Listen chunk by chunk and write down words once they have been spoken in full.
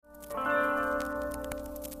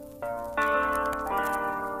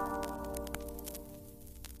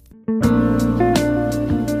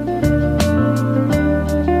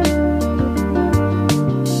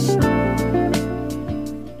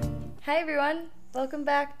Welcome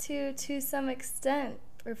back to some extent.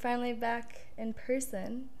 We're finally back in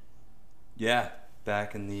person. Yeah,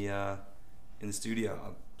 back in the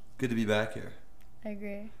studio. Good to be back here. I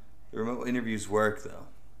agree. The remote interviews work though.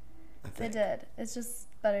 I They think. did. It's just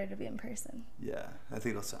better to be in person. Yeah, I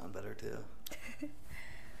think it'll sound better too.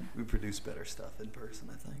 We produce better stuff in person,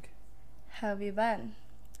 I think. How have you been?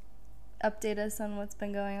 Update us on what's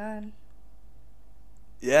been going on.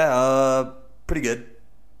 Yeah, pretty good.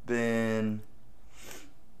 Been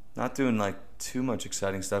not doing like too much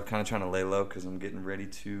exciting stuff. Kind of trying to lay low because I'm getting ready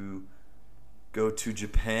to go to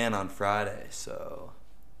Japan on Friday. So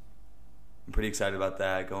I'm pretty excited about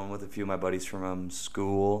that. Going with a few of my buddies from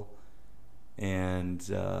school, and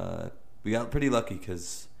we got pretty lucky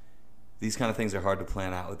because these kind of things are hard to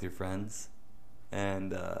plan out with your friends.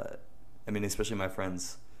 And I mean, especially my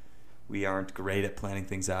friends, we aren't great at planning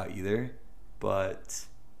things out either. But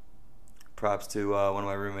props to one of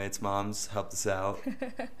my roommates' moms helped us out,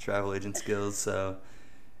 travel agent skills. So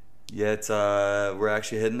yeah, it's we're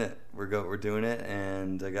actually hitting it. We're doing it,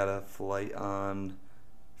 and I got a flight on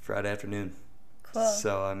Friday afternoon. Cool.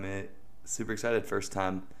 So I'm super excited. First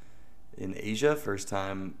time in Asia. First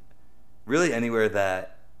time really anywhere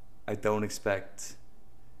that I don't expect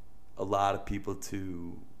a lot of people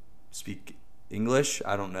to speak English.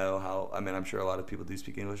 I don't know how. I mean, I'm sure a lot of people do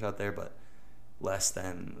speak English out there, but less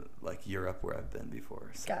than like Europe where I've been before.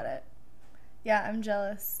 So. Got it. Yeah, I'm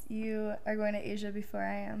jealous. You are going to Asia before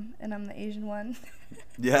I am, and I'm the Asian one.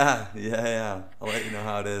 Yeah. I'll let you know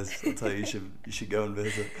how it is. I'll tell you should go and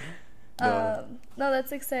visit. No,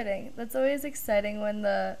 that's exciting. That's always exciting when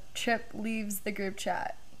the trip leaves the group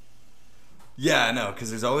chat. Yeah, I know, because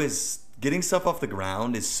there's always getting stuff off the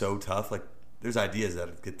ground is so tough. Like, there's ideas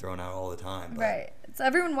that get thrown out all the time. But Right. So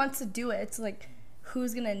everyone wants to do it. It's like,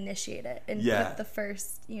 who's going to initiate it and put the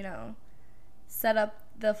first, set up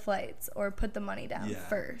the flights or put the money down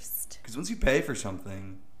first. Because once you pay for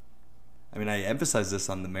something, I mean, I emphasize this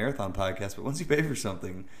on the Marathon podcast, but once you pay for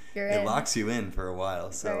something, it locks you in for a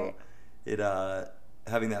while. So it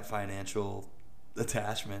having that financial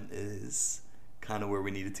attachment is kind of where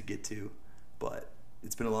we needed to get to. But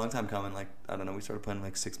it's been a long time coming. Like, I don't know, we started planning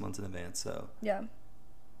like 6 months in advance. So yeah,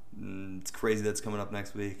 it's crazy that's coming up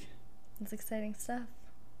next week. It's exciting stuff.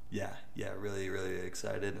 Yeah, really, really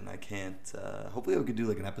excited, and I can't. Hopefully, we could do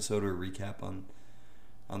like an episode or a recap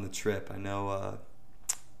on the trip. I know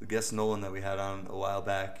the guest Nolan that we had on a while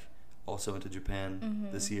back also went to Japan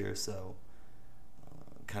this year, so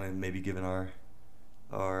kind of maybe giving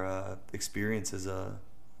our experiences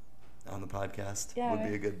on the podcast would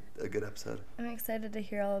be a good episode. I'm excited to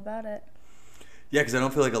hear all about it. Yeah, because I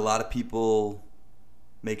don't feel like a lot of people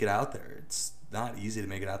make it out there. It's not easy to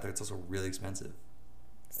make it out there. It's also really expensive.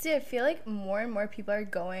 See, I feel like more and more people are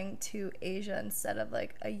going to Asia instead of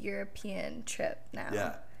like a European trip now.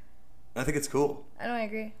 Yeah. I think it's cool. I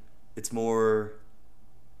agree. It's more,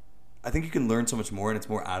 I think you can learn so much more, and it's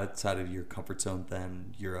more outside of your comfort zone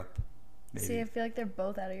than Europe. Maybe. See, I feel like they're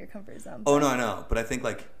both out of your comfort zone. Oh, no, I know. But I think,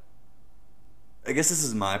 like, I guess this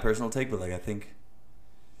is my personal take, but, like, I think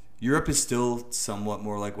Europe is still somewhat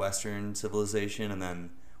more like Western civilization, and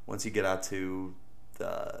then once you get out to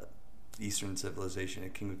the Eastern civilization,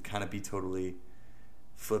 it can kind of be totally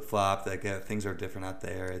flip-flopped. Like, things are different out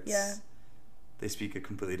there. They speak a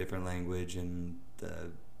completely different language, and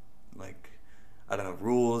I don't know,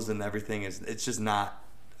 rules and everything it's just not.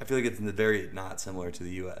 I feel like it's very not similar to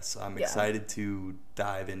the U.S. So I'm excited to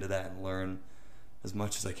dive into that and learn as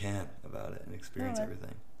much as I can about it and experience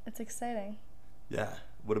everything. It's exciting. Yeah.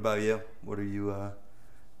 What about you? What are you?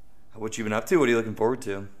 What you been up to? What are you looking forward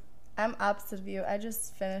to? I'm opposite of you. I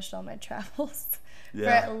just finished all my travels for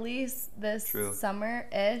Yeah. at least this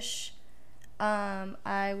summer-ish.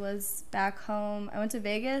 I was back home. I went to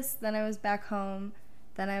Vegas, then I was back home,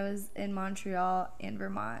 then I was in Montreal and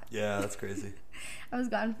Vermont. Yeah, that's crazy. I was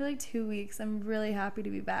gone for like 2 weeks. I'm really happy to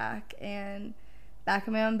be back and back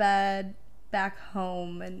in my own bed, back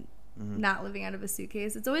home, and not living out of a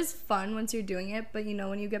suitcase. It's always fun once you're doing it, but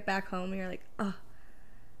when you get back home, you're like, oh,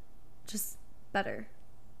 just better.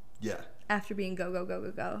 Yeah. After being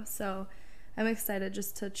go. So I'm excited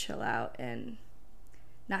just to chill out and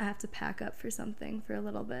not have to pack up for something for a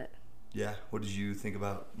little bit. Yeah. What did you think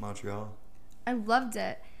about Montreal? I loved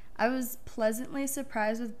it. I was pleasantly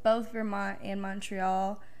surprised with both Vermont and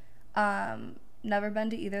Montreal. Never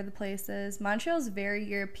been to either of the places. Montreal's very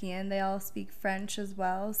European. They all speak French as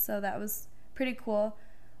well, so that was pretty cool.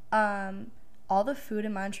 All the food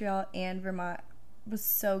in Montreal and Vermont was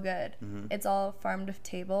so good. It's all farm to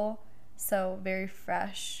table, so very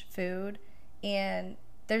fresh food, and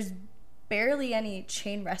there's barely any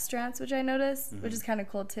chain restaurants, which I noticed, which is kind of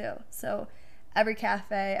cool too. So every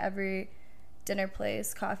cafe, every dinner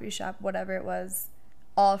place, coffee shop, whatever it was,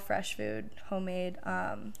 all fresh food, homemade.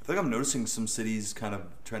 I feel like I'm noticing some cities kind of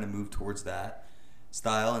trying to move towards that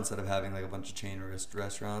style instead of having like a bunch of chain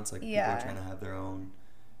restaurants. Like people are trying to have their own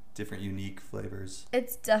different unique flavors.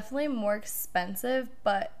 It's definitely more expensive,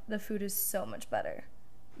 but the food is so much better.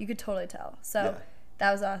 You could totally tell. So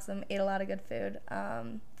that was awesome. Ate a lot of good food.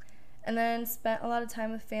 And then spent a lot of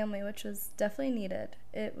time with family, which was definitely needed.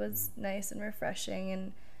 It was nice and refreshing.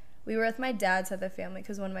 And we were with my dad's side of the family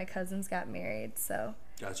because one of my cousins got married. So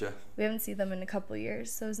gotcha. We haven't seen them in a couple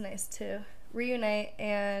years. So it was nice to reunite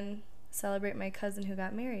and celebrate my cousin who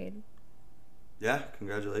got married. Yeah,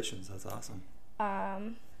 congratulations. That's awesome.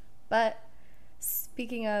 But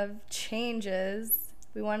speaking of changes,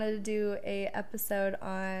 we wanted to do a episode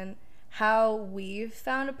on how we've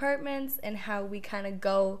found apartments and how we kind of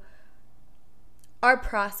go our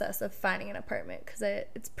process of finding an apartment, because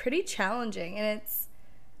it's pretty challenging and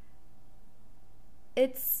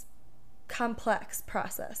it's complex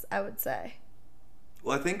process, I would say.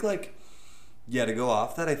 Well, I think to go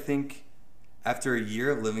off that, I think after a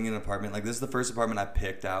year of living in an apartment, this is the first apartment I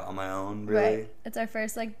picked out on my own, really. Right. It's our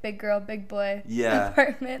first big girl, big boy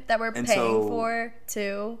apartment that we're paying for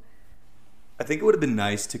too. I think it would have been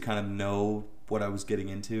nice to kind of know what I was getting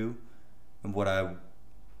into and what I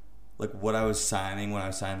was signing when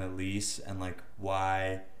I signed the lease, and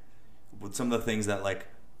why, with some of the things that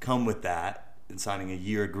come with that in signing a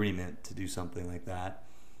year agreement to do something like that.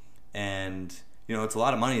 And it's a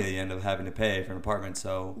lot of money that you end up having to pay for an apartment.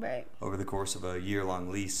 So over the course of a year-long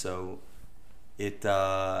lease, so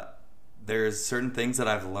there's certain things that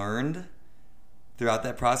I've learned throughout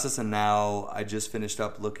that process, and now I just finished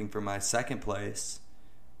up looking for my second place,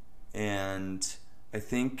 and I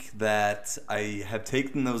think that I have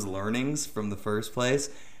taken those learnings from the first place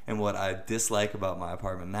and what I dislike about my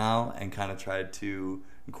apartment now and kind of tried to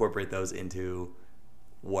incorporate those into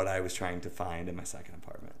what I was trying to find in my second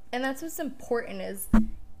apartment. And that's what's important is,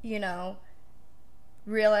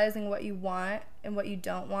 realizing what you want and what you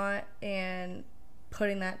don't want and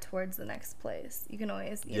putting that towards the next place. You can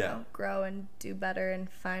always, grow and do better and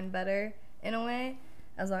find better in a way,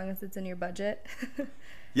 as long as it's in your budget.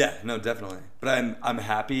 Yeah, no, definitely. But I'm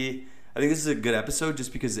happy. I think this is a good episode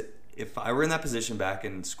just because if I were in that position back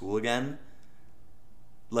in school again,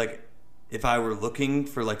 if I were looking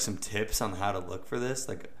for some tips on how to look for this,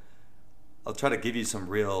 I'll try to give you some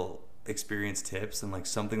real experience tips and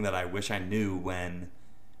something that I wish I knew when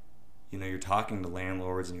you're talking to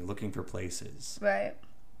landlords and you're looking for places. Right.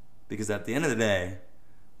 Because at the end of the day,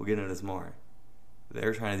 we'll get into this more,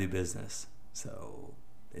 they're trying to do business. So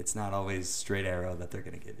it's not always straight arrow that they're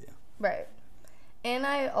going to give you. Right. And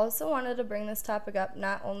I also wanted to bring this topic up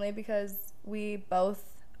not only because we both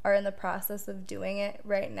are in the process of doing it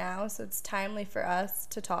right now, so it's timely for us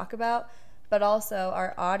to talk about, but also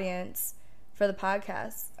our audience for the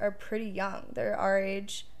podcast are pretty young. They're our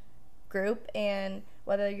age group, and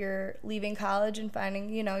whether you're leaving college and finding,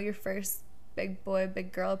 your first big boy,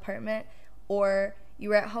 big girl apartment, or you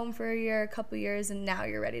were at home for a year, a couple years, and now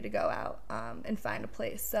you're ready to go out and find a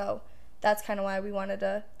place. So that's kind of why we wanted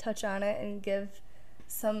to touch on it and give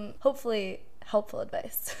some hopefully helpful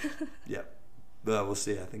advice. Yep. But we'll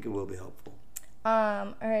see. I think it will be helpful.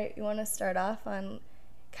 All right. You want to start off on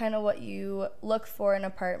kind of what you look for in an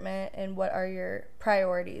apartment and what are your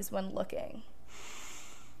priorities when looking?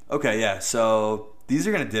 Okay, yeah. So these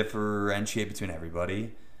are going to differentiate between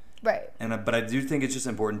everybody. Right. But I do think it's just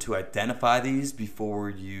important to identify these before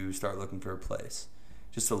you start looking for a place.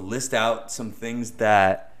 Just to list out some things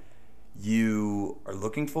that you are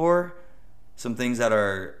looking for, some things that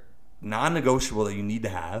are non-negotiable that you need to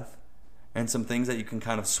have, and some things that you can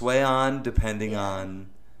kind of sway on depending on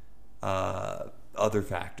other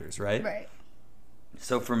factors, right? Right.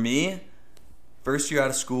 So for me, first year out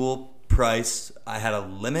of school, price, I had a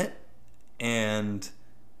limit, and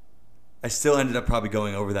I still ended up probably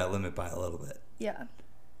going over that limit by a little bit. Yeah.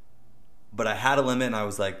 But I had a limit, and I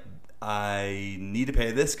was like, I need to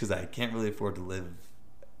pay this because I can't really afford to live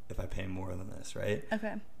if I pay more than this, right?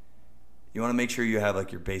 Okay. You want to make sure you have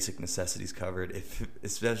your basic necessities covered,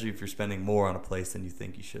 especially if you're spending more on a place than you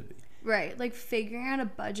think you should be. Right. Figuring out a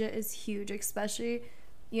budget is huge, especially,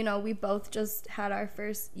 we both just had our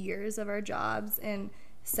first years of our jobs, and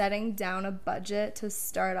setting down a budget to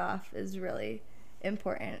start off is really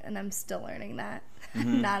important, and I'm still learning that.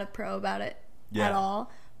 Mm-hmm. Not a pro about it at all,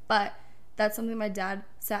 but that's something my dad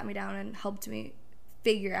sat me down and helped me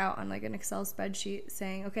figure out on an Excel spreadsheet,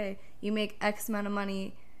 saying, okay, you make X amount of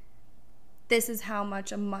money, this is how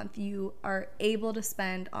much a month you are able to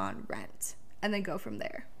spend on rent, and then go from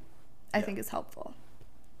there. I think is helpful.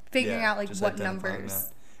 figuring out like just what identifying numbers.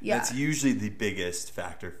 that. Yeah. That's usually the biggest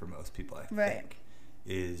factor for most people, I Right. think,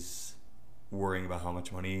 is worrying about how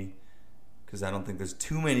much money. Because I don't think there's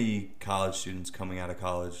too many college students coming out of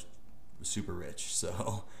college super rich.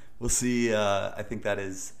 So we'll see. I think that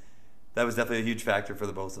was definitely a huge factor for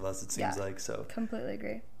the both of us, it seems like. So Completely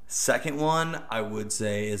agree. second one, I would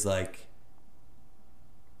say, is like,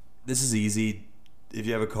 this is easy. If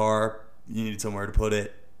you have a car, you need somewhere to put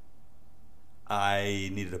it. I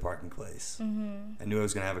needed a parking place. I knew I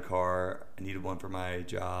was going to have a car. I needed one for my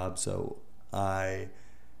job, so I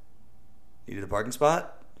needed a parking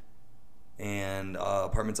spot. And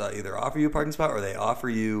apartments either offer you a parking spot or they offer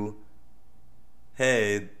you,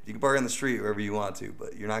 hey, you can park on the street wherever you want to,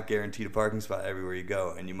 but you're not guaranteed a parking spot everywhere you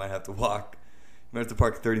go, and you might have to walk. You might have to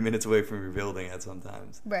park 30 minutes away from your building at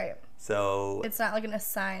sometimes. Right. So It's not like an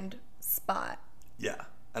assigned spot. yeah,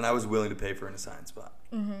 and I was willing to pay for an assigned spot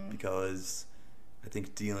because I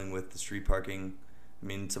think dealing with the street parking, I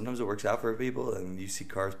mean, sometimes it works out for people, and you see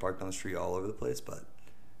cars parked on the street all over the place, but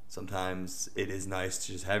sometimes it is nice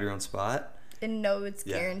to just have your own spot. And know it's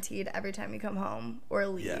Yeah. guaranteed every time you come home or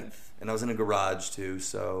leave. Yeah, and I was in a garage too,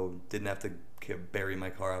 so didn't have to bury my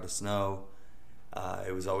car out of snow.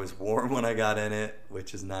 It was always warm when I got in it,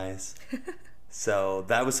 which is nice. So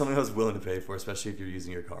that was something I was willing to pay for, especially if you're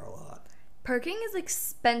using your car a lot. Parking is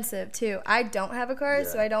expensive too. I don't have a car,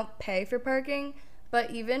 so Yeah. I don't pay for parking.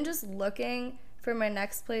 But even just looking for my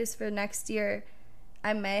next place for next year,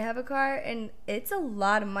 I may have a car, and it's a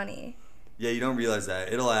lot of money. Yeah, you don't realize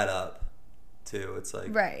that. It'll add up too. It's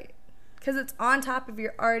like, Right. Because it's on top of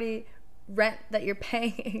your already rent that you're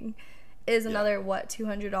paying is another,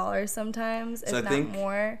 $200 sometimes, So if I not think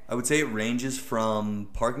more. I would say it ranges from,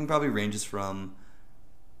 parking probably ranges from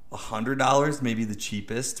 $100, maybe the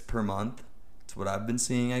cheapest per month. It's what I've been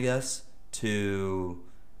seeing, I guess, to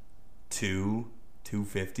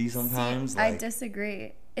 $250 sometimes. I like,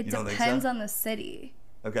 disagree. It You don't think so? depends on the city.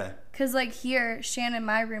 okay. Because, like, here, Shannon,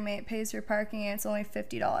 my roommate, pays for parking, and it's only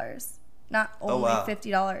 $50. Not only wow.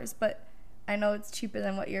 $50, but I know it's cheaper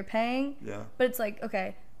than what you're paying. Yeah. But it's like,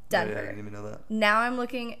 okay, Yeah, Denver. I didn't even know that. Now I'm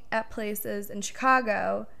looking at places in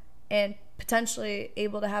Chicago and potentially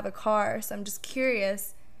able to have a car. So I'm just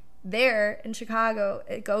curious. There in Chicago,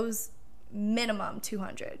 it goes minimum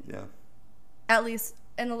 $200. Yeah. At least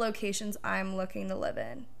in the locations I'm looking to live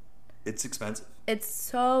in. It's expensive. It's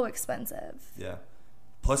so expensive. Yeah.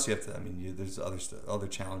 Plus, you have to, there's other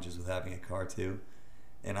challenges with having a car, too.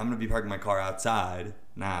 And I'm going to be parking my car outside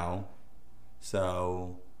now.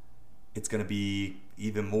 So it's going to be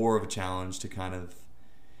even more of a challenge to kind of,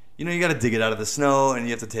 you got to dig it out of the snow, and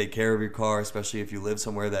you have to take care of your car, especially if you live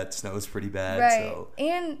somewhere that snows pretty bad. Right. So,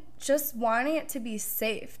 And just wanting it to be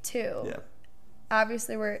safe, too. yeah.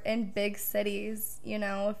 Obviously, we're in big cities.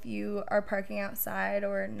 If you are parking outside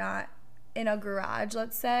or not in a garage,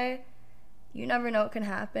 let's say, you never know what can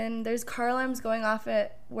happen. There's car alarms going off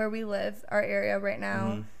at where we live, our area right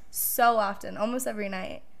now, so often, almost every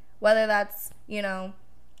night. Whether that's,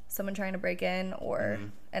 someone trying to break in or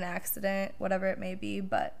an accident, whatever it may be.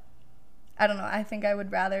 But I don't know. I think I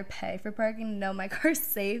would rather pay for parking and know my car's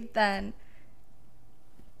safe than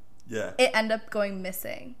Yeah. it end up going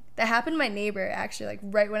missing. That happened to my neighbor, actually. Like,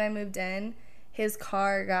 right when I moved in, his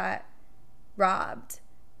car got robbed.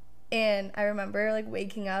 And I remember, like,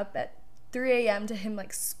 waking up at 3 a.m. to him,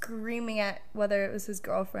 like, screaming at whether it was his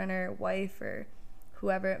girlfriend or wife or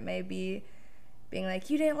whoever it may be, being like,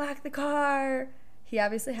 you didn't lock the car. He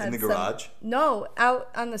obviously had In the garage? No, out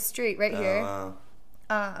on the street right here. Wow.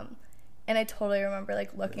 And I totally remember,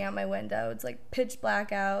 like, looking out my window. It's, like, pitch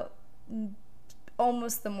black out,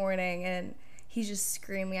 almost the morning, and he's just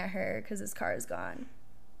screaming at her because his car is gone.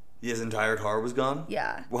 His entire car was gone?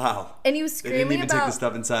 Yeah. Wow. And he was They screaming didn't even take about the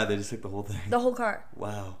stuff inside. They just took the whole thing. the whole car.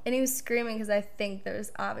 Wow. And he was screaming because I think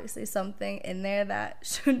there's obviously something in there that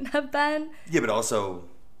shouldn't have been. Yeah, but also,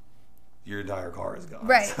 your entire car is gone.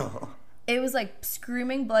 Right. So. It was like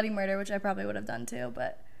screaming bloody murder, which I probably would have done too,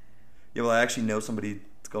 but Yeah, well, I actually know somebody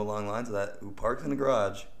to go along the lines of that who parked in the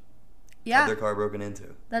garage, yeah, had their car broken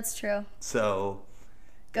into. that's true. So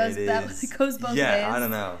Goes it that is- goes both yeah, ways. I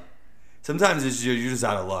don't know. Sometimes you're just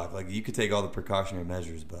out of luck. Like, you could take all the precautionary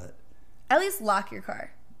measures, but At least lock your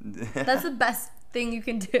car. That's the best thing you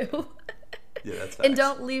can do. Yeah, that's facts. And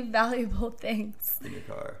don't leave valuable things. In your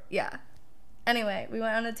car. Yeah. Anyway, we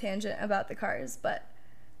went on a tangent about the cars, but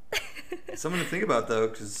Something to think about, though,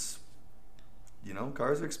 because,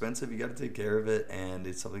 cars are expensive. You got to take care of it, and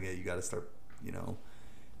it's something that you got to start,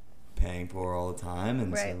 paying for all the time.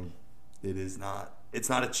 And Right. so it's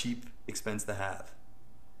not a cheap expense to have.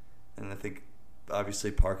 And I think,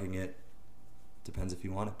 obviously, parking it depends if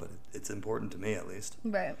you want it, but it's important to me at least.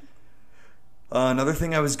 Right. Another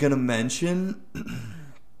thing I was gonna mention,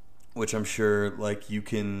 which I'm sure like you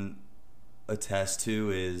can attest to,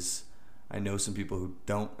 is I know some people who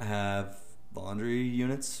don't have laundry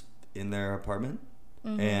units in their apartment,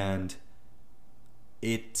 and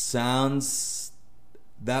it sounds,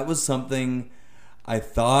 that was something I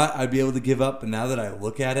thought I'd be able to give up, but now that I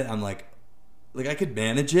look at it, I'm like I could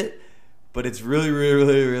manage it, but it's really, really,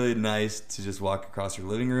 really, really nice to just walk across your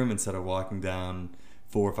living room instead of walking down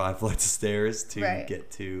 4 or 5 flights of stairs to get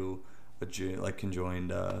to a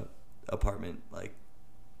conjoined apartment like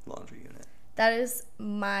laundry unit. That is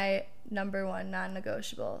my number one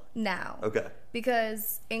non-negotiable now. Okay.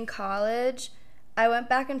 Because in college, I went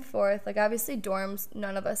back and forth. Like, obviously, dorms,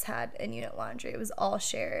 none of us had in-unit laundry. It was all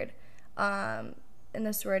shared in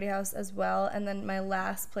the sorority house as well. And then my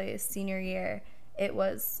last place, senior year, it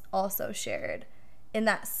was also shared. And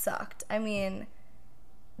that sucked. I mean,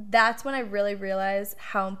 that's when I really realized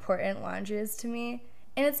how important laundry is to me.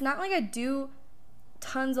 And it's not like I do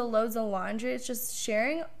tons of loads of laundry. It's just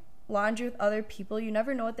sharing laundry with other people. You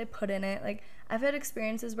never know what they put in it. Like, I've had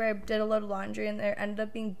experiences where I did a load of laundry and there ended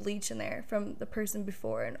up being bleach in there from the person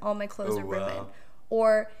before and all my clothes are ruined.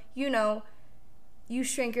 Or, you know, you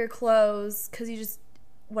shrink your clothes because you just,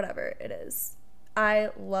 whatever it is. I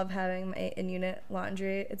love having my in-unit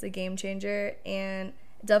laundry. It's a game changer, and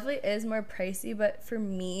it definitely is more pricey, but for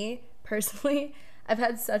me personally, I've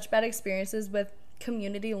had such bad experiences with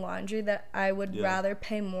community laundry that I would rather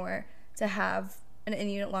pay more to have an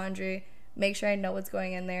in-unit laundry, make sure I know what's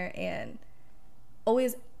going in there, and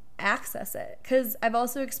always access it. Because I've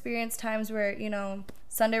also experienced times where, you know,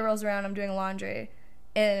 Sunday rolls around, I'm doing laundry,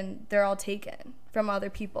 and they're all taken from other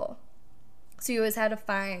people. So you always had to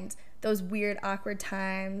find those weird, awkward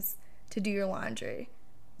times to do your laundry.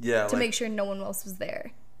 Yeah. To make sure no one else was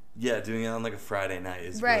there. Yeah, doing it on like a Friday night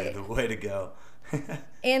is really the way to go.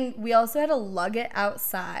 And we also had to lug it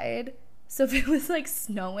outside. So if it was like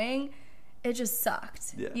snowing, it just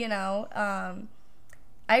sucked. Yeah. You know?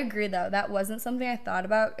 I agree though. That wasn't something I thought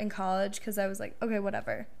about in college because I was like, okay,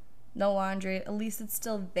 whatever. No laundry. At least it's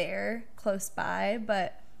still there close by.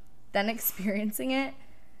 But then experiencing it,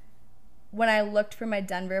 when I looked for my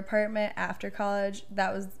Denver apartment after college,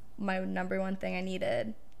 that was my number one thing I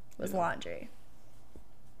needed was laundry.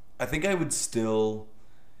 I think I would still,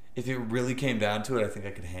 if it really came down to it, I think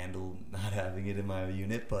I could handle not having it in my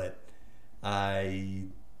unit, but I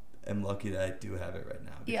am lucky that I do have it right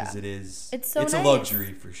now because it's nice. A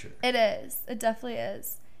luxury for sure. It is. It definitely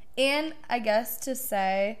is. And I guess to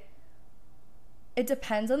say, it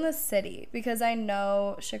depends on the city because I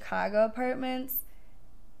know Chicago apartments,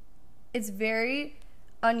 it's very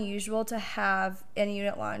unusual to have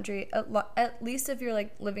in-unit laundry, at least if you're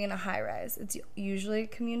like living in a high-rise. It's usually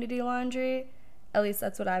community laundry. At least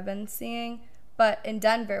that's what I've been seeing. But in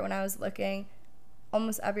Denver, when I was looking,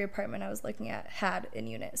 almost every apartment I was looking at had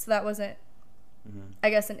in-unit. So that wasn't, I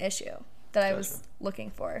guess, an issue that I was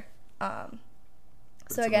looking for.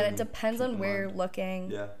 So again, it depends on where you're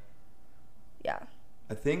looking. Yeah. Yeah.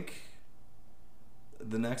 I think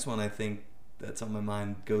the next one, that's on my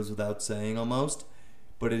mind goes without saying almost,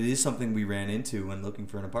 but it is something we ran into when looking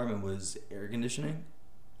for an apartment was air conditioning.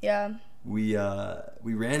 Yeah. We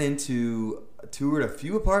ran into, toured a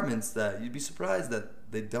few apartments that you'd be surprised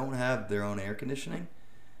that they don't have their own air conditioning.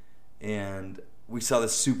 And we saw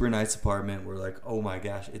this super nice apartment. We're like, oh my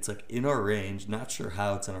gosh, it's like in our range. Not sure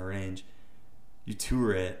how it's in our range. You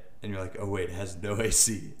tour it and you're like, oh wait, it has no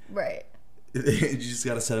AC. Right. You just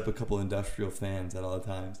got to set up a couple industrial fans at all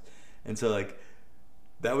times. And so, like,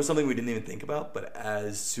 that was something we didn't even think about. But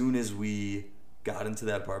as soon as we got into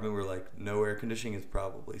that apartment, we were like, no air conditioning is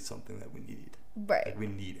probably something that we need. Right. Like, we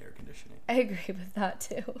need air conditioning. I agree with that,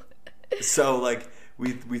 too. So, like,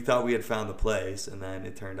 we thought we had found the place, and then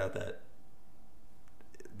it turned out that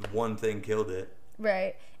one thing killed it.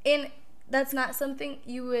 Right. And that's not something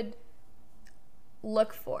you would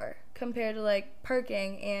look for compared to, like,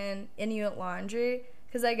 parking and in-unit laundry.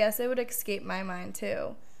 Because I guess it would escape my mind,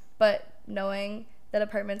 too. But knowing that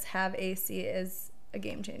apartments have AC is a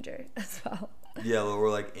game changer as well. Yeah, well,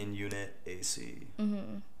 we're like in-unit AC.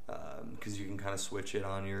 Because you can kind of switch it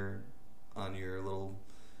on your little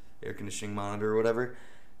air conditioning monitor or whatever.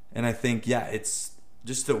 And I think, yeah, it's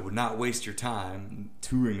just to not waste your time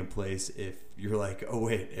touring a place if you're like, oh,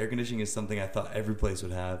 wait, air conditioning is something I thought every place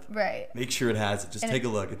would have. Right. Make sure it has it. Just take a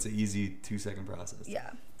look. It's an easy 2-second process.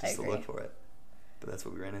 Yeah, just to look for it. But that's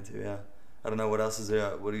what we ran into, yeah. I don't know, what else is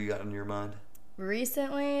there? What do you got in your mind?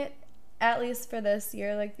 Recently, at least for this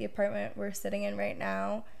year, like the apartment we're sitting in right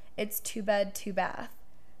now, it's 2 bed, 2 bath.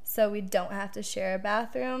 so we don't have to share a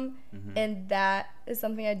bathroom. Mm-hmm. And that is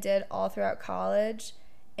something I did all throughout college,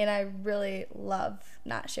 and I really love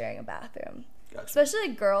not sharing a bathroom. Gotcha. Especially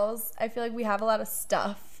like girls, I feel like we have a lot of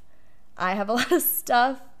stuff. I have a lot of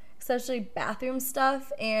stuff, especially bathroom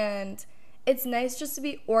stuff, and it's nice just to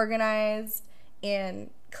be organized and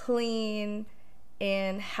clean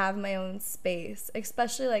and have my own space,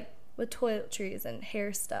 especially like with toiletries and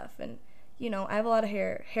hair stuff. And you know, I have a lot of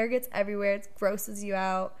hair. Hair gets everywhere. It grosses you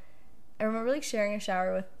out. I remember like sharing a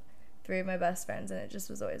shower with 3 of my best friends, and it just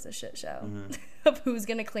was always a shit show of who's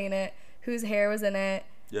gonna clean it, whose hair was in it,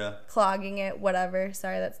 clogging it, whatever.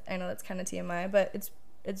 Sorry, I know that's kind of TMI, but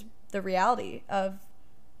it's the reality of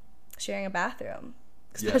sharing a bathroom,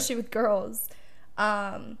 especially with girls.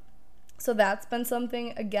 So that's been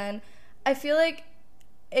something. Again, I feel like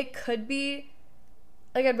it could be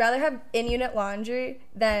like I'd rather have in-unit laundry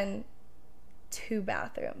than 2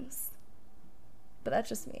 bathrooms, but that's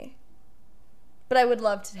just me. But I would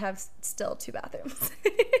love to have still 2 bathrooms.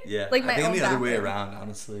 Yeah, like my I think own I'm the other bathroom. way around,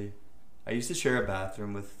 honestly. I used to share a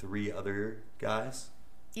bathroom with 3 other guys.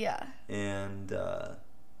 Yeah. And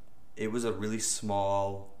it was a really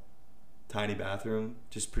small, tiny bathroom.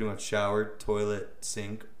 Just pretty much shower, toilet,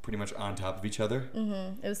 sink, pretty much on top of each other.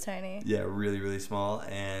 It was tiny. Yeah, really, really small.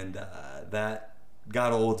 And that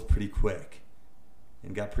got old pretty quick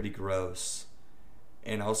and got pretty gross.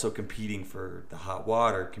 And also competing for the hot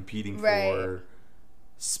water, competing for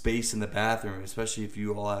space in the bathroom, especially if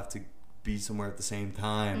you all have to be somewhere at the same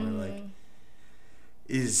time, or like,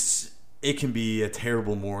 it can be a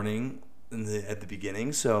terrible morning at the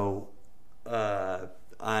beginning. So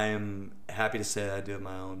I'm happy to say that I do have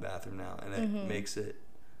my own bathroom now, and it makes it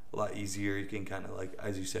a lot easier. You can kind of, like,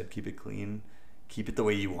 as you said, keep it clean, keep it the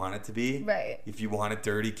way you want it to be. Right. If you want it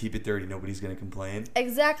dirty, keep it dirty. Nobody's going to complain.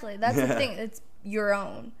 Exactly. That's the thing. It's your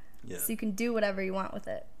own. Yeah. So you can do whatever you want with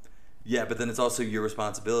it. Yeah, but then it's also your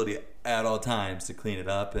responsibility at all times to clean it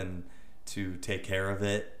up and to take care of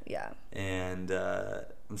it. Yeah. And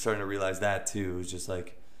I'm starting to realize that too. It's just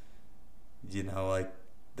like, you know, like,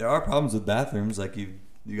 there are problems with bathrooms. Like, you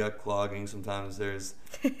got clogging. Sometimes there's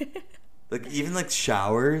like, even like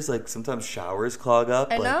showers. Like, sometimes showers clog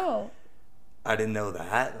up. I like, know. I didn't know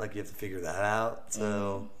that. Like, you have to figure that out.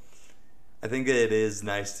 So I think it is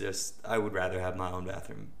nice to I would rather have my own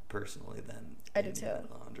bathroom personally than I do too.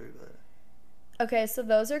 Laundry, but Okay, so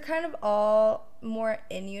those are kind of all more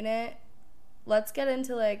in-unit. Let's get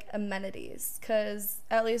into like amenities, because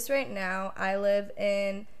at least right now I live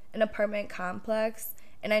in an apartment complex,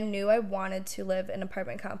 and I knew I wanted to live in an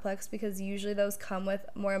apartment complex because usually those come with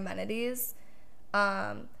more amenities.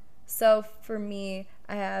 So for me,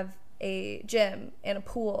 I have a gym and a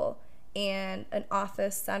pool and an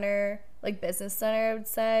office center, like business center, I would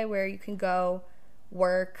say, where you can go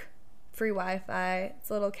work, free Wi-Fi, it's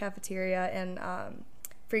a little cafeteria, and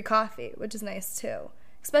free coffee, which is nice too.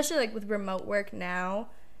 Especially like with remote work now,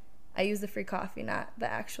 I use the free coffee, not the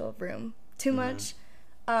actual room too much.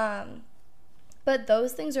 But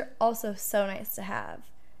those things are also so nice to have,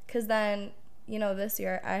 because then, you know, this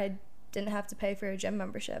year I didn't have to pay for a gym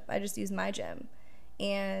membership. I just used my gym.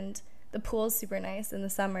 And the pool is super nice in the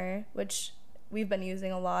summer, which we've been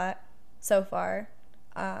using a lot so far.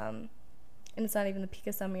 And it's not even the peak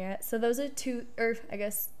of summer yet. So those are 2, or I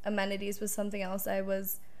guess amenities was something else I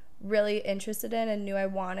was really interested in and knew I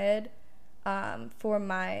wanted for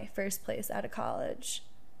my first place out of college.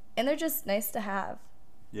 And they're just nice to have.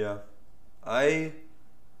 Yeah. They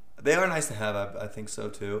are nice to have. I think so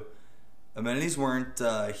too. Amenities weren't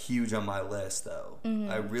huge on my list though.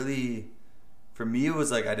 For me, it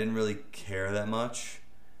was like I didn't really care that much.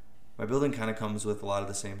 My building kind of comes with a lot of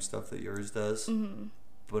the same stuff that yours does.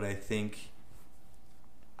 But I think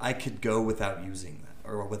I could go without using them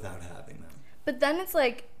or without having them. But then it's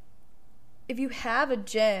like, if you have a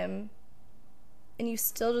gym and you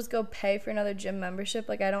still just go pay for another gym membership,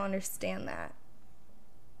 like, I don't understand that.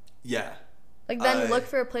 Yeah. Like, then look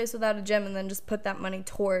for a place without a gym and then just put that money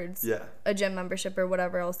towards a gym membership or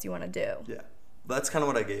whatever else you want to do. Yeah. That's kind of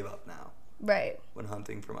what I gave up now. Right. When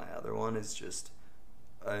hunting for my other one, is just,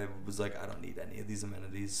 I was like, I don't need any of these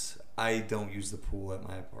amenities. I don't use the pool at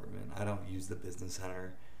my apartment. I don't use the business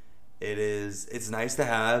center. It's nice to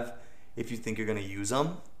have if you think you're going to use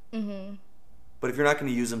them. But if you're not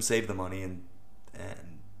going to use them, save the money. And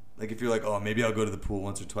like, if you're like, oh, maybe I'll go to the pool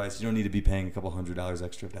once or twice, you don't need to be paying a couple $100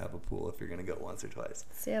 extra to have a pool if you're going to go once or twice.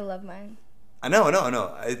 See, I love mine. I know.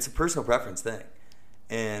 It's a personal preference thing.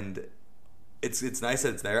 And it's nice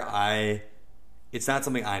that it's there. It's not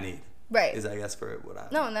something I need. Right. Is, I guess, for what I...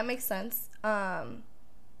 No, and that makes sense. I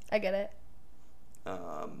get it.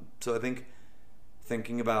 So I think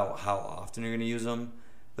thinking about how often you're going to use them,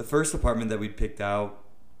 the first apartment that we picked out,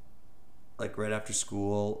 like right after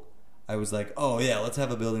school, I was like, oh yeah, let's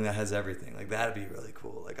have a building that has everything. Like that'd be really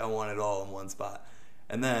cool. Like I want it all in one spot.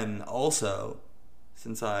 And then also,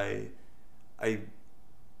 since I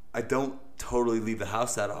don't totally leave the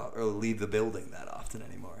house or leave the building that often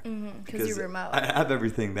anymore. Because you're remote. I have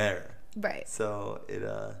everything there. Right. So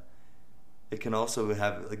it can also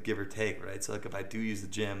have like give or take, right? So like if I do use the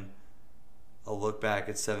gym, I'll look back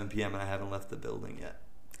at 7 p.m. and I haven't left the building yet.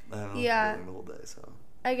 I haven't left the building the whole day. So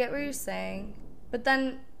I get what you're saying, but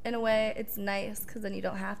then in a way it's nice because then you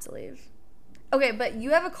don't have to leave. Okay, but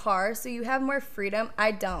you have a car, so you have more freedom.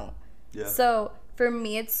 I don't. Yeah. So for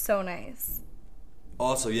me, it's so nice.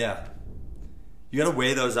 Also, yeah, you gotta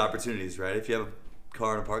weigh those opportunities, right? If you have a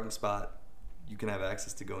car in a parking spot, you can have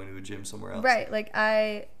access to going to a gym somewhere else. Right. Like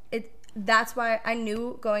that's why I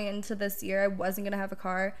knew going into this year I wasn't gonna have a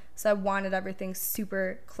car, so I wanted everything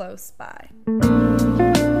super close by.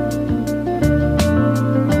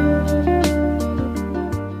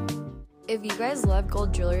 If you guys love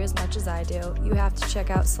gold jewelry as much as I do, you have to check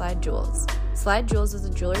out Slide Jewels. Slide Jewels is a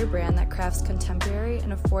jewelry brand that crafts contemporary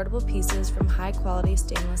and affordable pieces from high-quality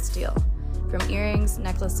stainless steel. From earrings,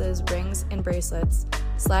 necklaces, rings, and bracelets,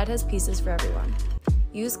 Slide has pieces for everyone.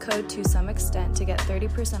 Use code TOSOMEEXTENT to get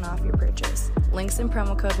 30% off your purchase. Links and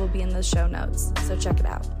promo code will be in the show notes, so check it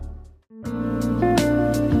out.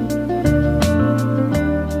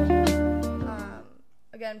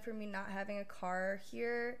 Again, for me not having a car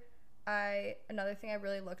here, another thing I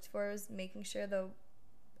really looked for was making sure the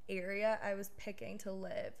area I was picking to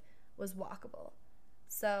live was walkable.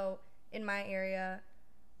 So in my area,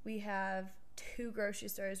 we have 2 grocery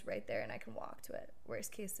stores right there and I can walk to it.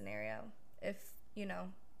 Worst case scenario, if,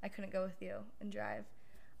 I couldn't go with you and drive.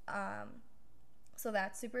 So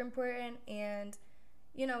that's super important. And,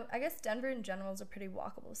 I guess Denver in general is a pretty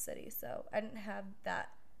walkable city. So I didn't have that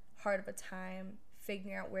hard of a time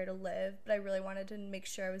figuring out where to live, but I really wanted to make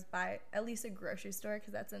sure I was by at least a grocery store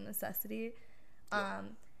because that's a necessity.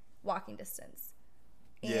 Walking distance.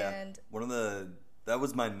 Yeah. And that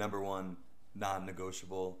was my number one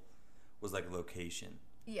non-negotiable was like location.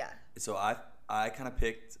 Yeah. So I kind of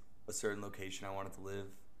picked a certain location I wanted to live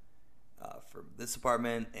for this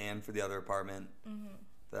apartment and for the other apartment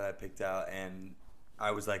that I picked out, and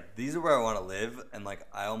I was like, these are where I want to live, and like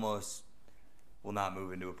I almost will not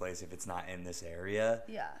move into a place if it's not in this area.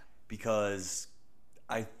 Yeah. Because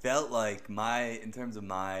I felt like in terms of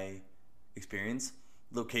my experience,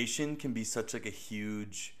 location can be such like a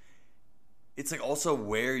huge, it's like also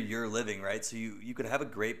where you're living, right? So you could have a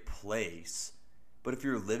great place, but if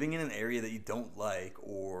you're living in an area that you don't like,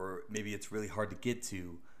 or maybe it's really hard to get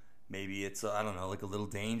to, maybe it's, I don't know, like a little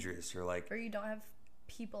dangerous, or you don't have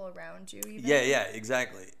people around you even. Yeah,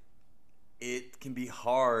 exactly. It can be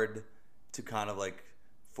hard to kind of like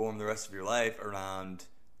form the rest of your life around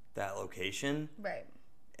that location. Right.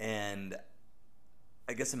 And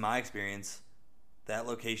I guess in my experience, that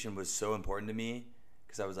location was so important to me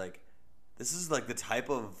because I was like, this is like the type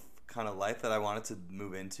of kind of life that I wanted to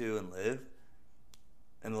move into and live.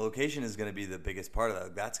 And the location is going to be the biggest part of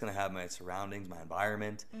that. That's going to have my surroundings, my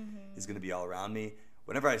environment is going to be all around me.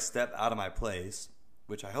 Whenever I step out of my place,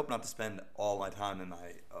 which I hope not to spend all my time in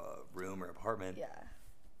my room or apartment. Yeah.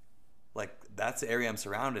 Like that's the area I'm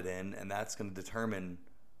surrounded in, and that's going to determine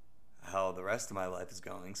how the rest of my life is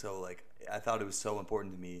going. So like I thought it was so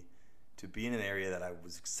important to me to be in an area that I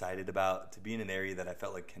was excited about, to be in an area that I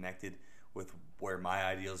felt like connected with where my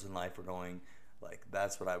ideals in life were going. Like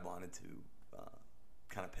that's what I wanted to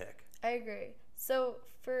kind of pick. I agree. So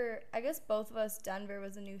for, I guess both of us, Denver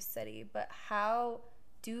was a new city, but how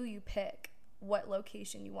do you pick what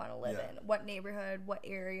location you want to live in? What neighborhood, what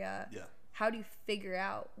area? Yeah. How do you figure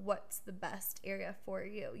out what's the best area for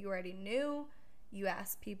you? You already knew, you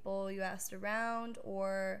asked people, you asked around,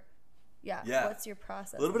 or what's your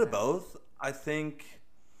process? A little bit of both. I think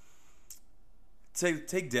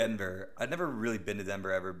take Denver. I'd never really been to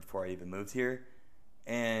Denver ever before I even moved here,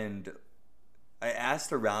 and I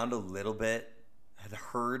asked around a little bit, had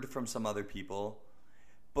heard from some other people,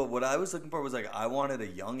 but what I was looking for was like I wanted a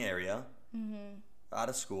young area, out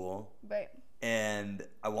of school, right? And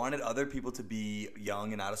I wanted other people to be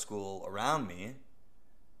young and out of school around me.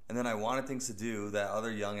 And then I wanted things to do that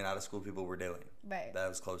other young and out of school people were doing. Right. That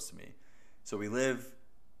was close to me. So we live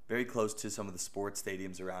very close to some of the sports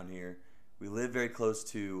stadiums around here. We live very close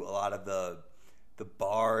to a lot of the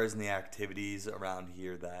bars and the activities around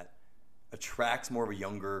here that attracts more of a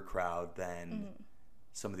younger crowd than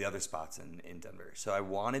some of the other spots in Denver. So I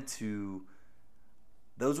wanted to,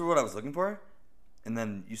 those were what I was looking for. And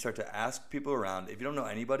then you start to ask people around. If you don't know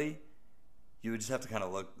anybody, you would just have to kind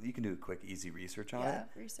of look. You can do a quick, easy research on it. Yeah,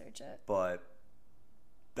 research it. But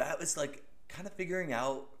that was like kind of figuring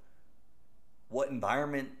out what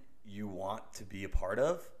environment you want to be a part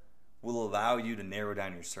of will allow you to narrow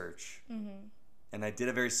down your search. Mm-hmm. And I did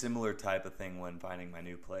a very similar type of thing when finding my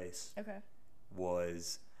new place. Okay.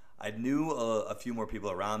 Was I knew a few more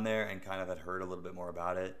people around there and kind of had heard a little bit more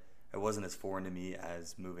about it. It wasn't as foreign to me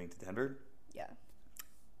as moving to Denver. Yeah.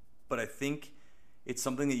 But I think it's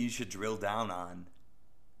something that you should drill down on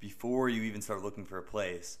before you even start looking for a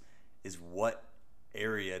place, is what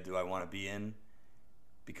area do I want to be in?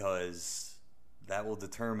 Because that will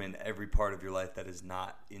determine every part of your life that is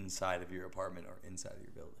not inside of your apartment or inside of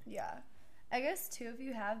your building. Yeah. I guess, too, if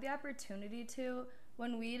you have the opportunity to,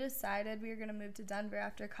 when we decided we were going to move to Denver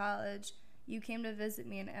after college, you came to visit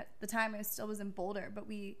me, and at the time I still was in Boulder, but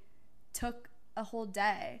we took a whole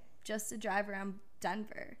day just to drive around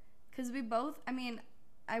Denver. Because we both, I mean,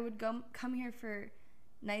 I would come here for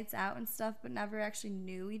nights out and stuff, but never actually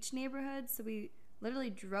knew each neighborhood, so we literally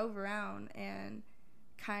drove around and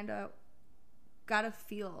kind of got a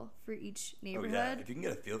feel for each neighborhood. Oh, yeah. If you can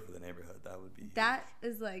get a feel for the neighborhood, that would be that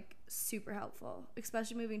huge. is like super helpful,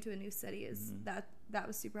 especially moving to a new city. Is that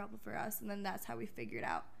was super helpful for us, and then that's how we figured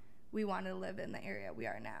out we wanted to live in the area we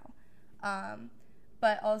are now.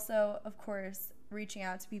 But also, of course, reaching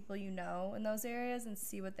out to people you know in those areas and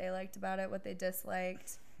see what they liked about it, what they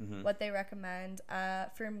disliked, what they recommend.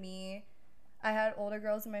 For me, I had older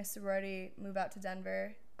girls in my sorority move out to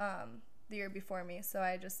Denver the year before me, so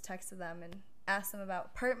I just texted them and asked them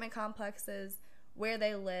about apartment complexes, where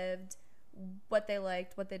they lived, what they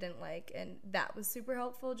liked, what they didn't like, and that was super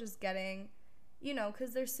helpful, just getting, you know,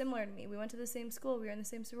 because they're similar to me. We went to the same school, we were in the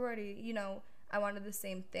same sorority, you know, I wanted the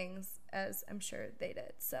same things as I'm sure they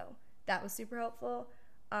did, so that was super helpful.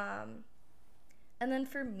 And then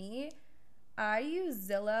for me, I use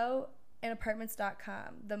Zillow and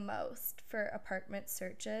Apartments.com the most for apartment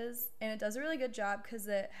searches, and it does a really good job because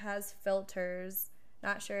it has filters.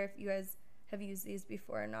 Not sure if you guys have used these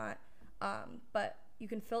before or not, but you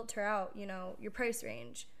can filter out, you know, your price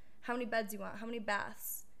range, how many beds you want, how many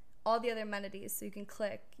baths, all the other amenities, so you can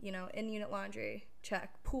click, you know, in-unit laundry,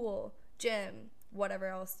 check, pool, gym, whatever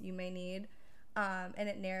else you may need, and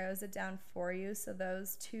it narrows it down for you. So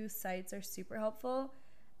those two sites are super helpful.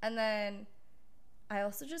 And then I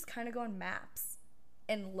also just kind of go on maps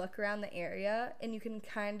and look around the area, and you can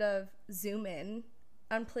kind of zoom in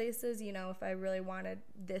on places, you know, if I really wanted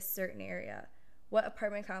this certain area, what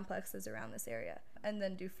apartment complex is around this area, and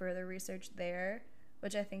then do further research there,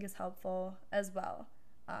 which I think is helpful as well.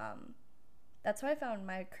 That's how I found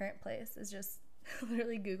my current place, is just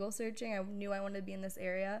literally Google searching. I knew I wanted to be in this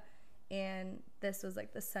area, and this was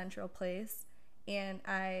like the central place. And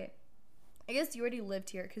I guess you already lived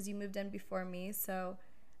here because you moved in before me, so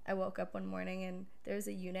I woke up one morning and there was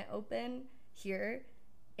a unit open here,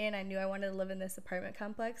 and I knew I wanted to live in this apartment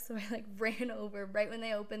complex, so I like ran over right when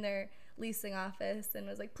they opened their leasing office and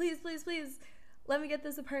was like, please, please, please, let me get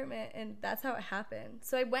this apartment. And that's how it happened.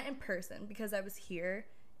 So I went in person because I was here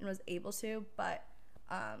and was able to, but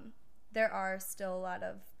there are still a lot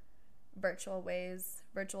of virtual ways,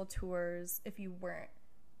 virtual tours, if you were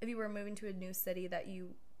moving to a new city that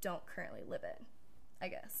you don't currently live in, I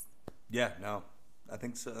guess. Yeah, no, I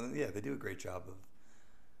think so. Yeah, they do a great job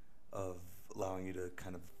of allowing you to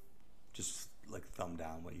kind of just like thumb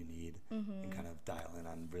down what you need and kind of dial in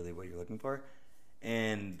on really what you're looking for.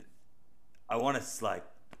 And I want to like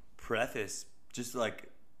preface, just like,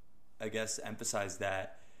 I guess, emphasize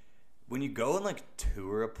that when you go and like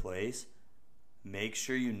tour a place, make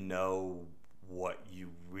sure you know what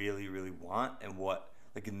you really, really want and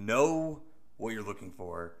know what you're looking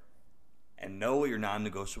for and know what your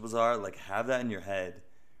non-negotiables are. Like, have that in your head.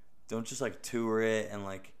 Don't just like tour it and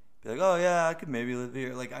like be like, oh yeah, I could maybe live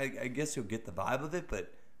here. Like, I guess you'll get the vibe of it,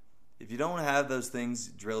 but if you don't have those things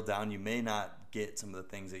drilled down, you may not get some of the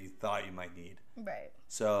things that you thought you might need. Right.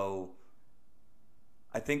 So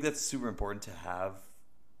I think that's super important to have.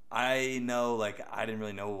 I know, like, I didn't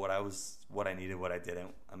really know what I needed, what I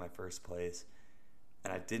didn't at my first place.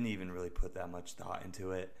 And I didn't even really put that much thought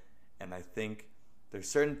into it. And I think there's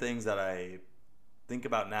certain things that I think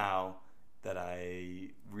about now that I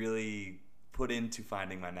really put into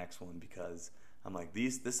finding my next one, because I'm like,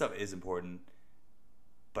 this stuff is important,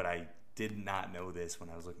 but I did not know this when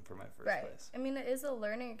I was looking for my first place. I mean, it is a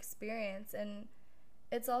learning experience, and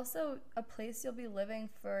it's also a place you'll be living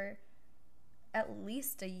for at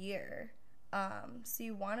least a year. So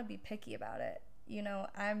you want to be picky about it. You know,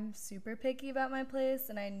 I'm super picky about my place,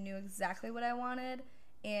 and I knew exactly what I wanted,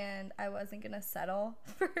 and I wasn't going to settle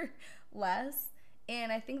for less.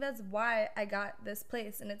 And I think that's why I got this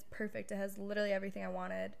place, and it's perfect. It has literally everything I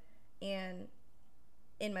wanted and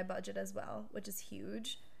in my budget as well, which is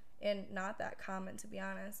huge and not that common, to be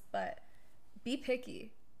honest. But be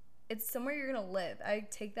picky. It's somewhere you're going to live. I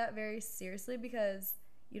take that very seriously because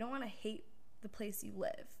you don't want to hate the place you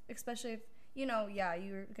live, especially if, you know, yeah,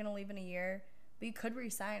 you're going to leave in a year, but you could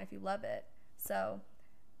resign if you love it. So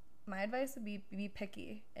my advice would be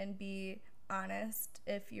picky and be honest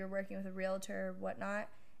if you're working with a realtor or whatnot.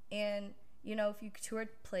 And, you know, if you tour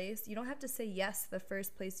a place, you don't have to say yes to the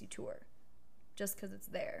first place you tour just because it's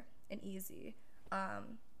there and easy.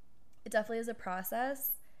 It definitely is a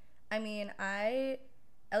process. I mean, at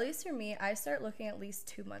least for me, I start looking at least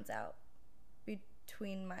 2 months out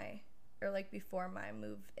before my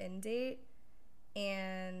move-in date.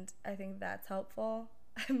 And I think that's helpful.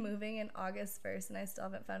 I'm moving in August 1st and I still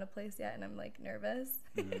haven't found a place yet, and I'm like nervous.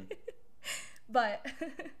 Mm-hmm. But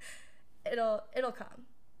it'll come.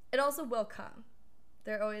 It also will come.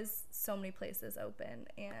 There are always so many places open,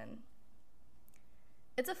 and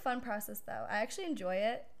it's a fun process though. I actually enjoy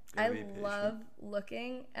it. I love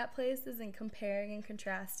looking at places and comparing and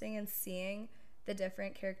contrasting and seeing the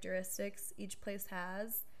different characteristics each place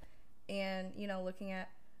has, and, you know, looking at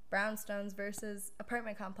brownstones versus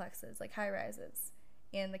apartment complexes like high rises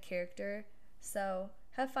and the character. So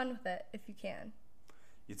have fun with it if you can.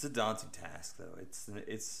 It's a daunting task though.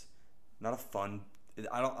 It's not a fun.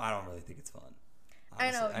 I don't really think it's fun.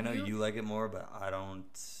 Honestly. I know you like it more, but I don't.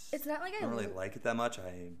 It's not like I don't really like it that much.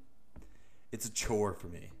 It's a chore for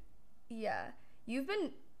me. Yeah, you've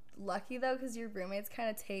been lucky though, because your roommates kind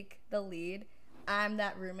of take the lead. I'm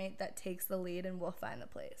that roommate that takes the lead, and we'll find the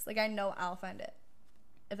place. Like, I know I'll find it,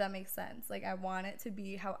 if that makes sense. Like, I want it to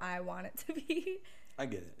be how I want it to be. I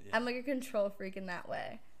get it. Yeah. I'm like a control freak in that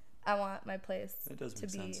way. I want my place to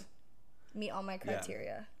meet all my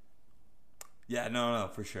criteria. Yeah, no,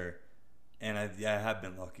 for sure. And I have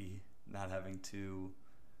been lucky not having to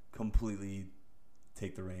completely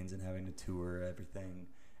take the reins and having to tour everything.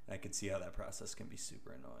 And I can see how that process can be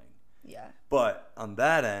super annoying. Yeah. But on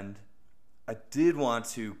that end, I did want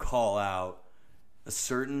to call out a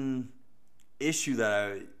certain issue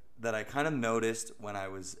that I kind of noticed when I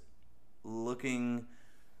was looking.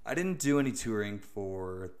 I didn't do any touring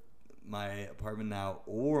for my apartment now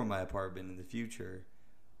or my apartment in the future,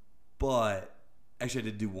 but actually I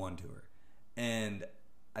did do one tour. And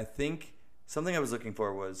I think something I was looking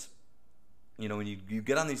for was, you know, when you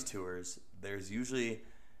get on these tours, there's usually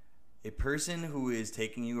a person who is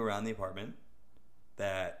taking you around the apartment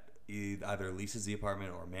that either leases the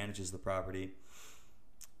apartment or manages the property,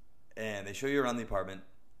 and they show you around the apartment,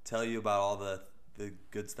 tell you about all the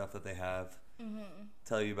good stuff that they have,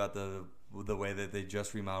 tell you about the way that they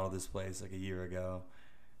just remodeled this place like a year ago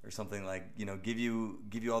or something, like, you know, give you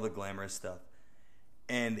all the glamorous stuff.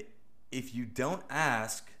 And if you don't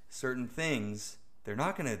ask certain things, they're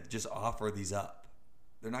not going to just offer these up.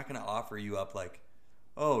 They're not going to offer you up like,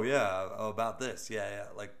 oh yeah, about this. Yeah.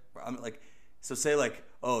 Like, I'm like, so say like,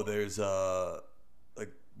 oh, there's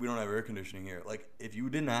like, we don't have air conditioning here. Like, if you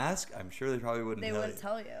didn't ask, I'm sure they probably wouldn't tell you. They wouldn't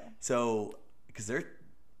tell you. So, because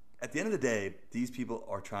at the end of the day, these people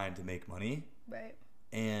are trying to make money. Right.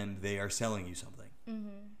 And they are selling you something.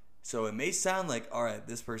 Mm-hmm. So it may sound like, all right,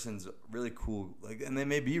 this person's really cool, like, and they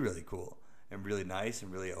may be really cool and really nice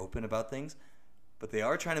and really open about things, but they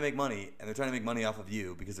are trying to make money, and they're trying to make money off of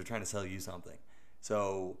you because they're trying to sell you something.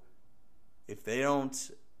 So if they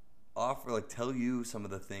don't tell you some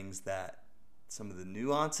of the things some of the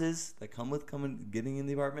nuances that come with getting in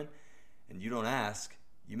the apartment, and you don't ask,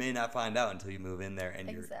 you may not find out until you move in there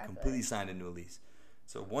and you're completely signed into a lease.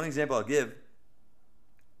 So one example I'll give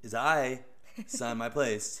is I signed my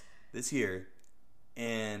place this year,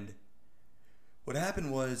 and what happened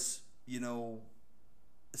was, you know,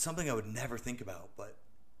 something I would never think about, but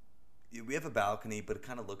we have a balcony, but it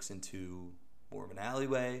kind of looks into more of an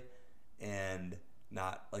alleyway and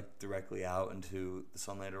not like directly out into the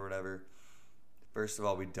sunlight or whatever. First of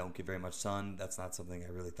all, we don't get very much sun. That's not something I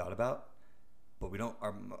really thought about, but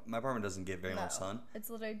my apartment doesn't get very much sun. It's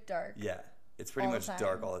literally dark. Yeah, it's pretty much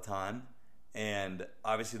dark all the time, and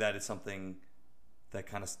obviously that is something that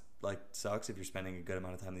kind of like sucks if you're spending a good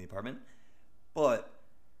amount of time in the apartment. But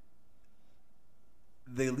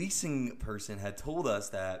the leasing person had told us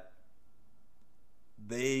that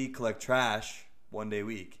they collect trash one day a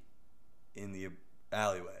week in the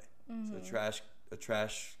alleyway. Mm-hmm. So a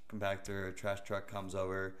trash compactor, a trash truck comes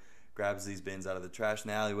over, grabs these bins out of the trash in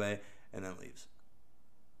the alleyway, and then leaves.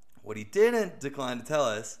 What he didn't decline to tell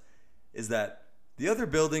us is that The other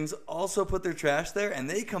buildings also put their trash there, and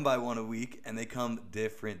they come by one a week, and they come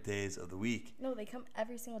different days of the week. No, they come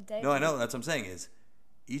every single day. No, I know. That's what I'm saying is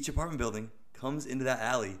each apartment building comes into that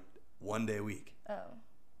alley one day a week. Oh.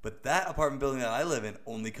 But that apartment building that I live in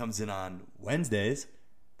only comes in on Wednesdays.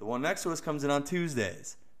 The one next to us comes in on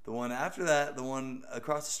Tuesdays. The one after that, the one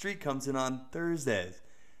across the street, comes in on Thursdays.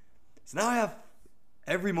 So now I have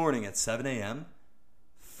every morning at 7 a.m.,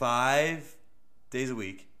 5 days a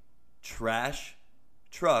week, trash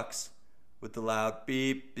trucks with the loud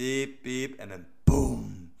beep, beep, beep, and then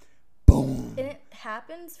boom, boom. And it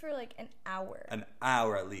happens for like an hour. An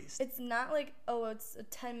hour at least. It's not like, oh, it's a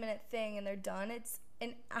 10-minute thing and they're done. It's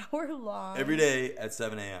an hour long. Every day at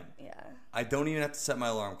 7 a.m. Yeah. I don't even have to set my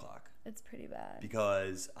alarm clock. It's pretty bad.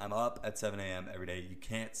 Because I'm up at 7 a.m. every day. You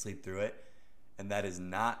can't sleep through it. And that is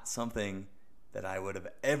not something that I would have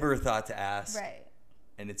ever thought to ask. Right.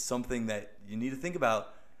 And it's something that you need to think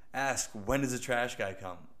about. Ask, when does the trash guy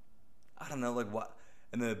come? I don't know, like what?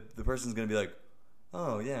 And the person's going to be like,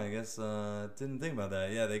 oh, yeah, I guess didn't think about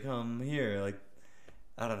that. Yeah, they come here. Like,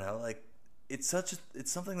 I don't know. Like, it's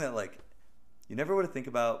something that, like, you never would have think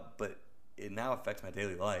about, but it now affects my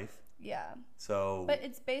daily life. Yeah. So. But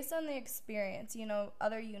it's based on the experience. You know,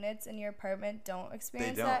 other units in your apartment don't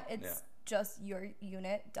experience that. It's just your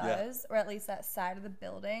unit does, or at least that side of the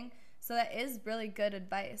building. So that is really good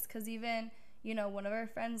advice, because even, you know, one of our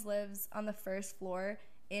friends lives on the first floor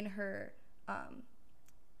in her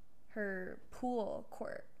pool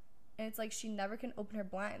court, and it's like she never can open her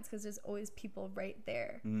blinds because there's always people right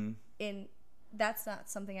there. Mm-hmm. And that's not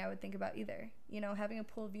something I would think about either. You know, having a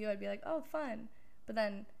pool view, I'd be like, oh, fun. But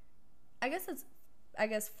then I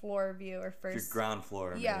guess floor view or first. Your ground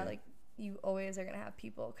floor. Yeah, maybe. like you always are going to have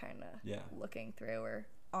people kind of looking through or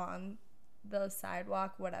on the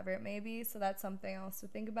sidewalk, whatever it may be. So that's something else to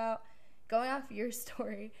think about. Going off your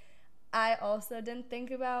story, I also didn't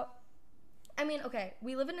think about, I mean, okay,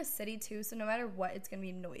 we live in a city too, so no matter what, it's going to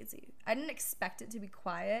be noisy. I didn't expect it to be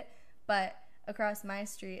quiet, but across my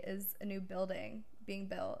street is a new building being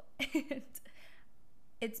built, and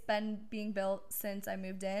it's been being built since I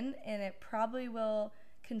moved in, and it probably will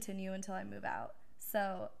continue until I move out.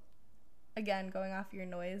 So again, going off your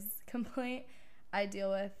noise complaint, I deal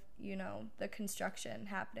with, you know, the construction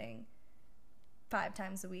happening 5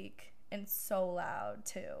 times a week, and so loud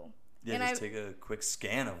too. Yeah, and just take a quick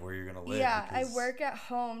scan of where you're going to live. Yeah, I work at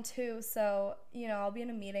home too, so, you know, I'll be in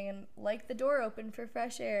a meeting and like the door open for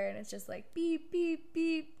fresh air, and it's just like beep, beep,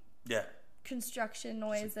 beep. Yeah. Construction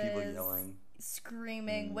noises. Like people yelling.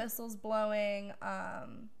 Screaming, whistles blowing.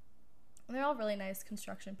 They're all really nice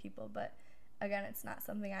construction people, but again, it's not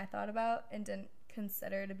something I thought about and didn't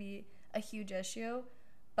consider to be a huge issue.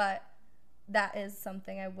 But that is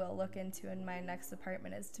something I will look into in my next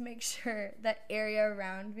apartment, is to make sure that area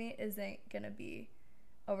around me isn't going to be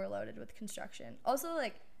overloaded with construction. Also,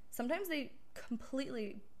 like, sometimes they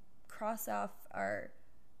completely cross off our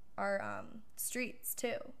streets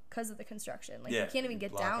too because of the construction. Like, you can't even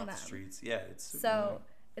get down them. Streets. Yeah, it's super so annoying.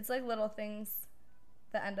 It's like little things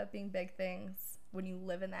that end up being big things when you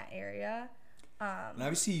live in that area. And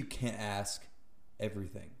obviously you can't ask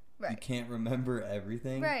everything. Right. You can't remember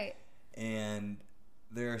everything. Right. And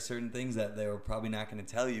there are certain things that they were probably not going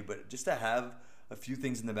to tell you, but just to have a few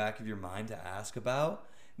things in the back of your mind to ask about.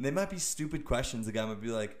 And they might be stupid questions. The guy might be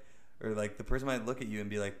like, or like the person might look at you and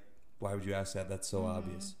be like, why would you ask that? That's so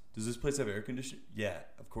obvious. Does this place have air conditioning? Yeah,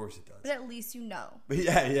 of course it does. But at least you know. But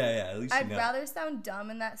yeah. At least you know. I'd rather sound dumb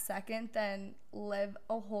in that second than live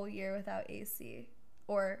a whole year without AC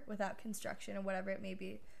or without construction or whatever it may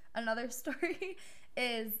be. Another story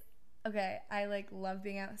is, okay, I like love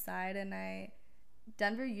being outside, and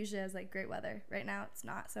Denver usually has like great weather. Right now it's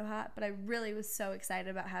not so hot, but I really was so excited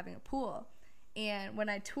about having a pool. And when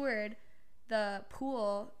I toured, the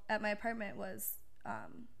pool at my apartment was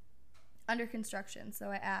under construction. So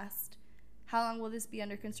I asked, how long will this be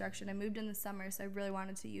under construction? I moved in the summer, so I really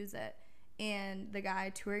wanted to use it. And the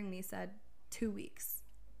guy touring me said 2 weeks.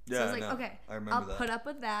 Yeah, so I was like, okay, I'll that. put up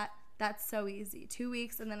with that. That's so easy. 2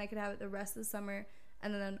 weeks, and then I could have it the rest of the summer,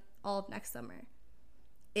 and then all of next summer.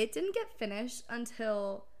 It didn't get finished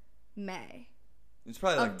until May. It's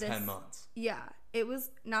probably like 10 months. Yeah. It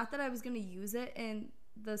was not that I was going to use it in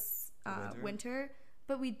this winter,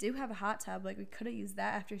 but we do have a hot tub. Like, we could have used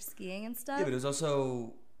that after skiing and stuff. Yeah, but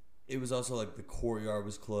it was also like the courtyard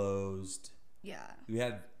was closed. Yeah. We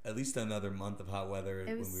had at least another month of hot weather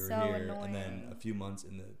when we were so here, annoying. and then a few months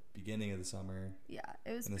in the beginning of the summer. Yeah,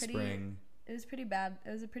 it was in the spring. It was pretty bad. It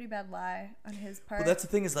was a pretty bad lie on his part. Well, that's the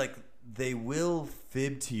thing, is like they will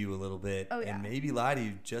fib to you a little bit Oh, yeah. and maybe lie to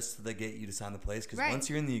you just to get you to sign the place. Because Right. once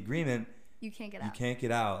you're in the agreement, You can't get You out. can't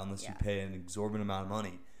get out unless you Yeah. pay an exorbitant amount of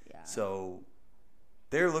money. Yeah. So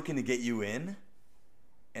they're looking to get you in,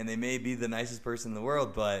 and they may be the nicest person in the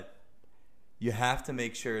world, but you have to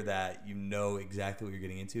make sure that you know exactly what you're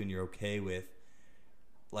getting into and you're okay with,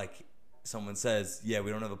 like someone says, yeah,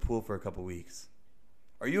 we don't have a pool for a couple weeks.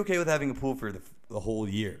 Are you okay with having a pool for the whole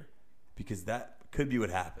year? Because that could be what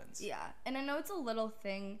happens. Yeah. And I know it's a little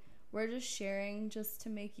thing. We're just sharing just to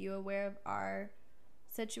make you aware of our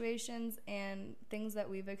situations and things that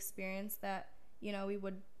we've experienced that, you know, we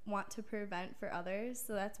would want to prevent for others.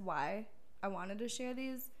 So that's why I wanted to share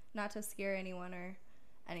these, not to scare anyone or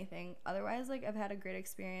anything. Otherwise, like, I've had a great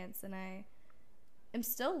experience, and I am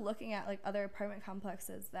still looking at like other apartment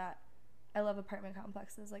complexes that I love. Apartment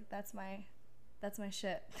complexes, like, that's my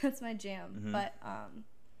shit. That's my jam. Mm-hmm. But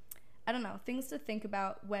I don't know, things to think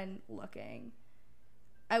about when looking.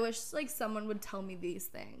 I wish like someone would tell me these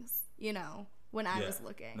things, you know, when I was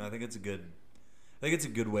looking. No, I think it's a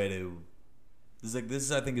good way to.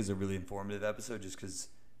 This I think is a really informative episode, just because,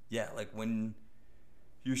 yeah, like when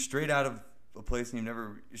you're straight out of a place and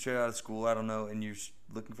you're straight out of school, I don't know, and you're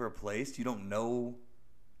looking for a place, you don't know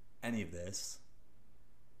any of this,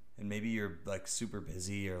 and maybe you're like super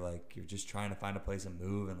busy, or like you're just trying to find a place and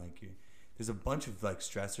move, and like there's a bunch of like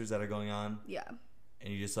stressors that are going on. Yeah.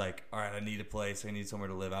 And you're just like, all right, I need a place. I need somewhere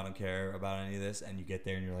to live. I don't care about any of this. And you get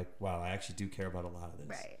there and you're like, wow, I actually do care about a lot of this.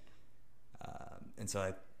 Right. And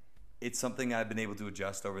so it's something I've been able to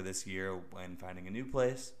adjust over this year when finding a new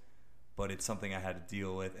place. But it's something I had to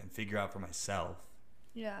deal with and figure out for myself.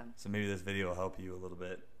 Yeah. So maybe this video will help you a little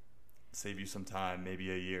bit. Save you some time,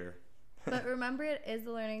 maybe a year. But remember, it is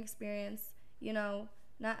a learning experience. You know,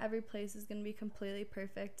 not every place is going to be completely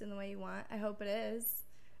perfect in the way you want. I hope it is.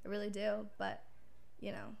 I really do. But,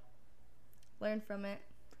 you know, learn from it.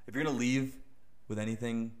 If you're going to leave with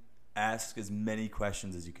anything, ask as many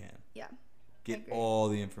questions as you can. Yeah. Get all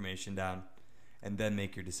the information down and then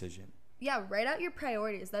make your decision. Yeah, write out your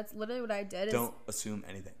priorities. That's literally what I did. Don't assume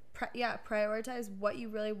anything. Prioritize what you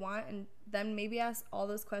really want, and then maybe ask all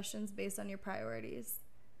those questions based on your priorities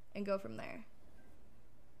and go from there.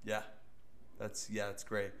 Yeah. That's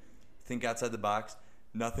great. Think outside the box.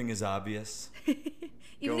 Nothing is obvious.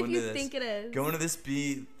 Even if you think it is. Go into this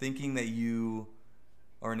thinking that you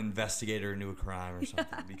are an investigator into a crime or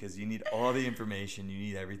something, because you need all the information. You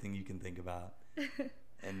need everything you can think about.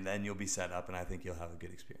 And then you'll be set up, and I think you'll have a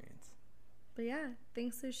good experience. But yeah,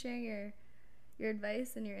 thanks for sharing your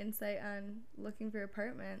advice and your insight on looking for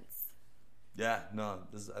apartments. Yeah, no,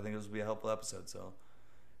 I think this will be a helpful episode, so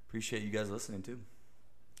appreciate you guys listening too.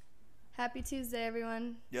 Happy Tuesday,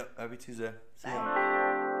 everyone. Yep, happy Tuesday. See ya. Bye.